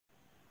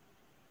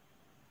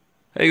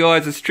Hey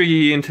guys, it's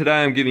Tricky here, and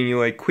today I'm giving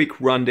you a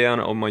quick rundown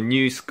of my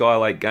new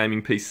Skylake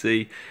gaming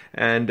PC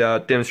and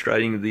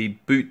demonstrating the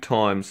boot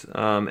times.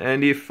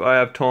 And if I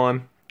have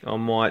time, I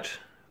might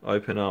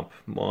open up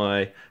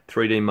my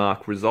 3D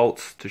Mark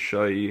results to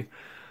show you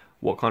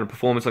what kind of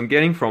performance I'm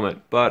getting from it.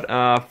 But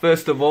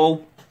first of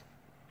all,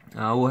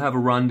 we'll have a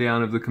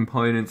rundown of the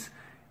components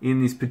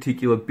in this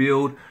particular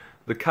build.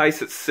 The case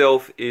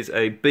itself is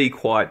a Be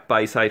Quiet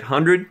Base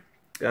 800.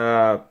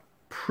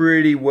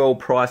 Pretty well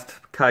priced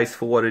case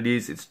for what it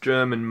is. It's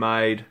German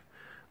made,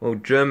 well,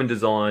 German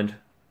designed,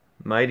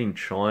 made in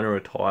China or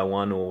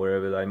Taiwan or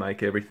wherever they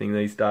make everything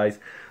these days.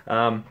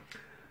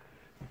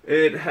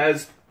 It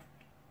has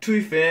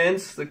two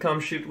fans that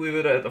come shipped with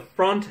it at the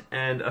front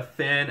and a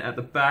fan at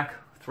the back,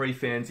 3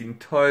 fans in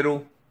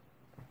total.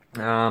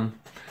 The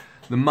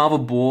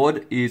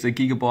motherboard is a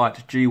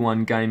Gigabyte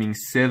G1 Gaming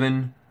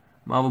 7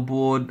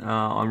 motherboard.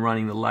 I'm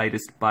running the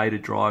latest beta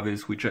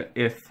drivers, which are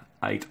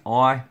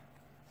F8i.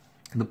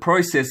 The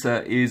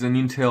processor is an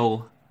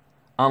Intel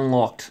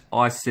unlocked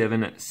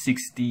i7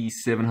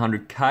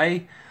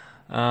 6700K.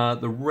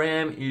 The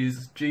RAM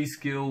is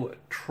G.Skill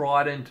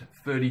Trident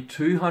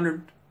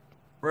 3200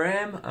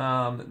 RAM.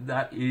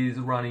 That is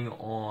running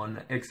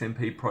on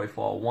XMP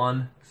Profile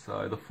 1,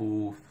 so the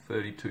full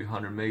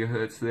 3200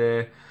 megahertz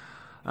there.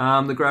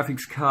 The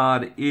graphics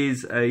card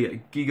is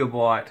a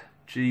Gigabyte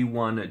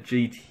G1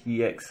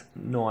 GTX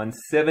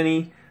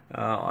 970.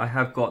 I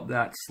have got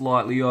that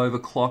slightly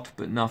overclocked,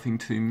 but nothing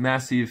too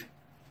massive.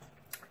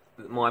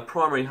 My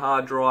primary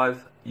hard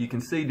drive, you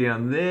can see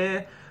down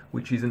there,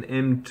 which is an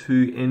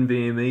M.2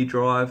 NVMe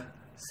drive,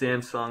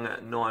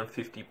 Samsung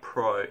 950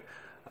 Pro.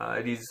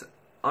 It is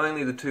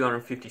only the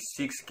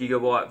 256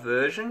 gigabyte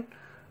version,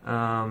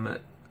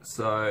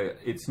 so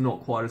it's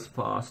not quite as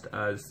fast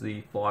as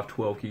the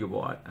 512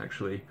 gigabyte.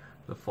 Actually,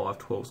 the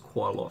 512 is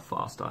quite a lot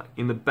faster.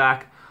 In the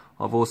back,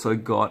 I've also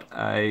got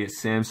a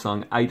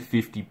Samsung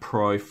 850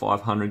 Pro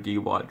 500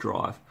 gigabyte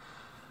drive.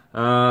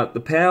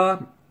 The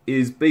power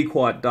is Be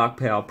Quiet Dark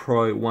Power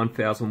Pro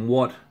 1000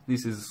 watt.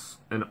 This is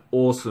an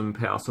awesome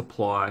power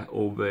supply,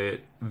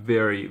 albeit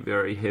very,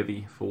 very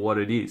heavy for what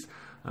it is.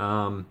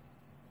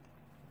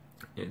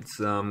 It's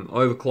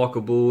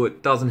overclockable.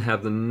 It doesn't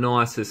have the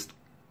nicest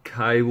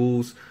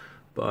cables,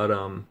 but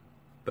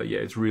yeah,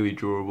 it's really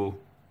durable.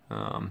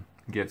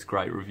 Gets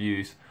great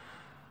reviews.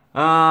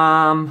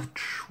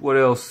 What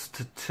else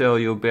to tell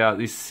you about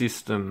this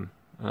system?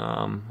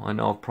 I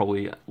know I've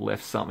probably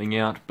left something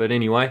out, but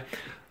anyway,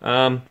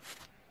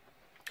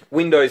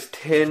 Windows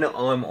 10,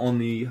 I'm on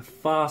the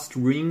fast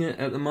ring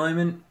at the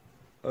moment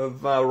of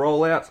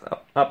rollouts,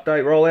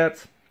 update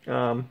rollouts,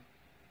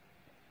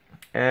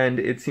 and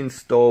it's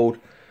installed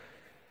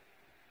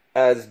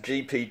as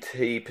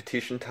GPT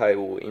partition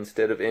table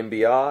instead of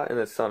MBR, and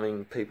that's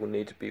something people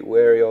need to be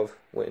wary of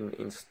when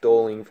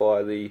installing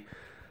via the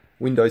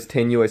Windows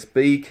 10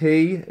 USB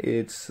key.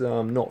 It's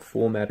not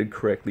formatted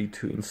correctly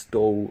to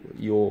install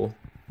your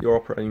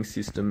operating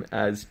system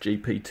as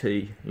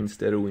GPT.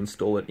 Instead, it will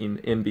install it in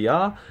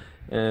MBR.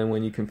 And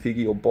when you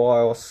configure your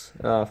BIOS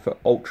for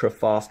ultra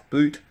fast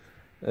boot,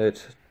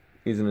 it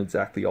isn't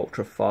exactly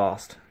ultra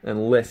fast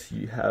unless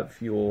you have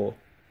your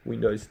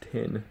Windows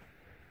 10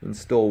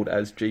 installed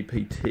as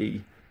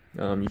GPT.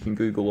 You can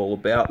Google all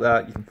about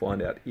that. You can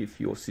find out if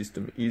your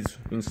system is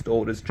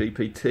installed as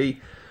GPT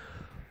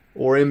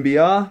or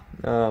MBR.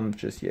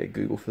 Just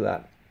Google for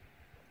that.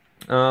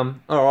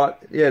 Alright,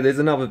 yeah, there's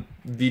another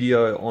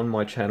video on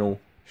my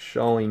channel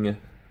showing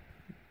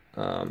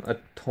a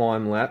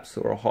time lapse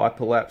or a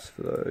hyperlapse,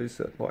 for those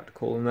that like to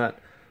call them that,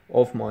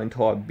 of my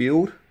entire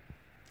build.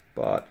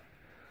 But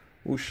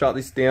we'll shut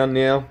this down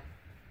now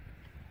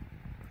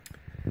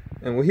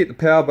and we'll hit the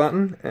power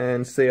button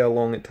and see how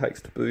long it takes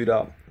to boot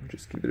up.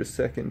 Just give it a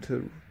second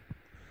to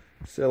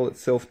settle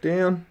itself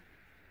down.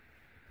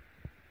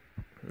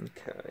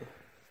 Okay.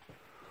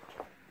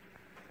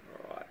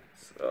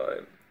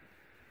 So,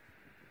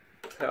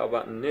 power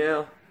button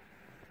now.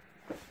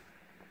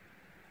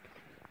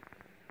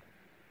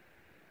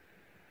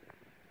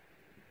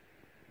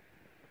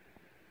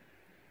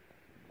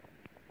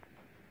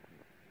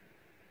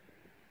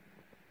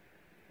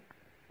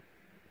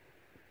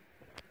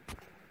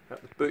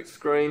 At the boot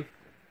screen,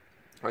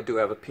 I do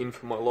have a pin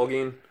for my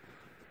login.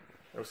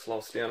 It'll slow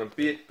us down a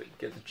bit, but you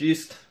get the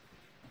gist.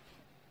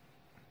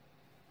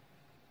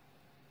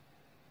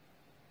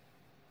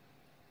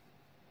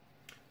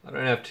 I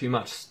don't have too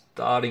much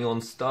starting on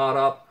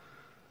startup.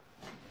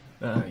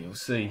 You'll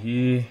see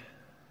here.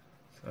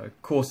 So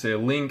Corsair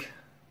link.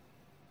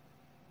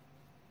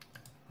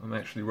 I'm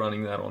actually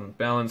running that on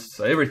balanced,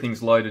 so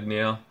everything's loaded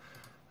now.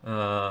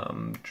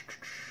 I'll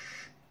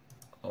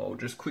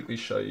just quickly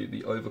show you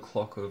the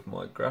overclock of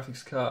my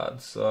graphics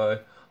card. So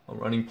I'm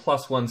running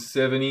plus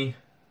 170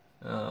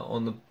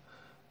 on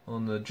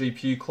the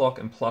GPU clock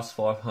and plus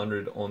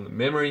 500 on the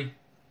memory.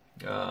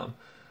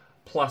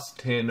 Plus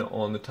 10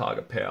 on the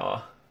target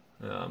power.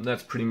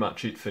 That's pretty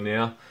much it for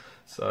now,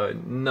 so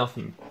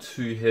nothing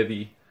too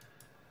heavy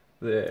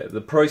there.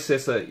 The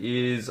processor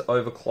is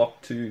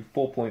overclocked to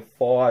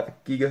 4.5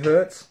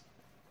 gigahertz.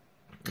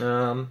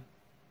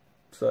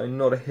 so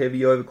not a heavy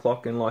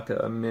overclock, and like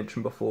I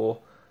mentioned before,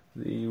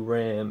 the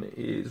RAM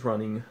is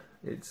running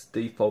its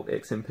default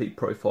XMP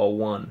profile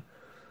 1.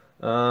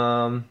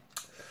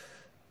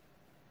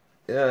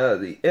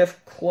 The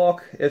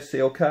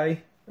FCLK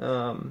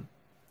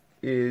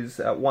is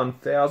at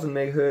 1000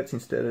 megahertz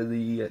instead of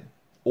the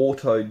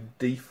auto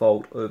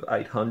default of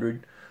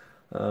 800,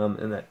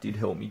 and that did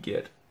help me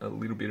get a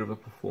little bit of a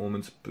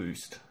performance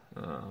boost.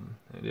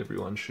 And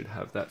everyone should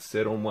have that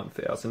set on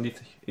 1000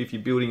 if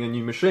you're building a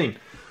new machine.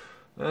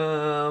 You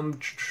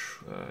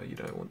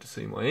don't want to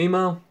see my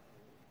email.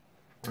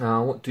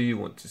 What do you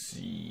want to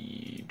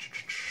see?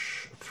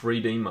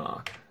 3D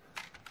Mark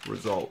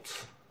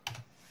results.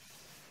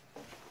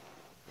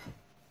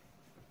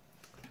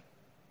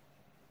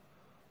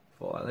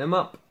 Fire them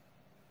up.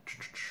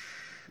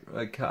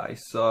 Okay,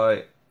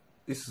 so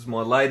this is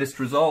my latest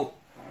result.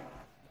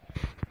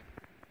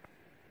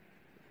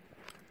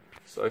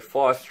 So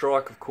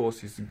Firestrike, of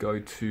course, is the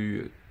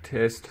go-to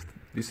test.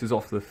 This is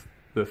off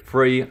the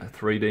free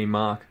 3D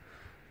Mark,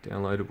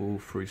 downloadable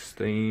through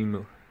Steam,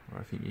 or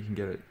I think you can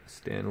get it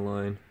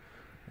standalone.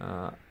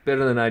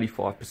 Better than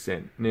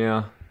 85%.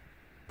 Now,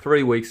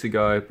 3 weeks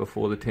ago,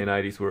 before the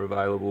 1080s were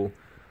available,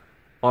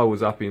 I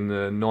was up in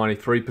the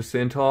 93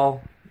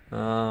 percentile,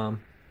 and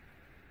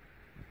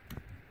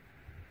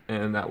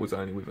that was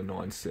only with a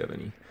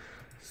 970.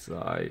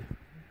 So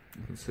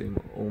you can see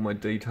all my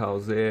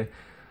details there.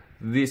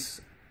 This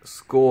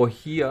score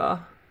here,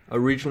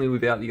 originally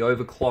without the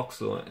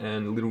overclocks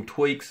and little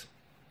tweaks,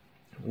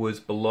 was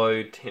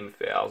below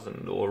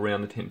 10,000 or around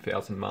the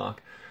 10,000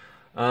 mark.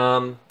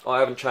 I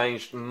haven't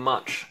changed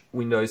much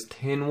Windows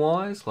 10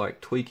 wise,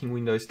 like tweaking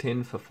Windows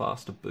 10 for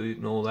faster boot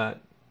and all that,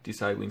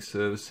 disabling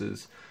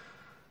services,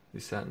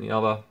 this, that and the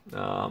other.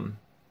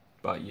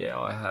 But yeah,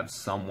 I have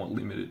somewhat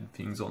limited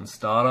things on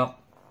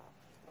startup.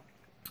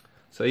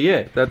 So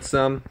yeah, that's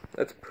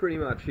pretty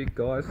much it,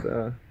 guys.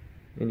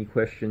 Any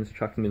questions,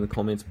 chuck them in the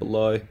comments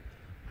below.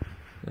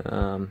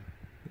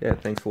 Yeah,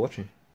 thanks for watching.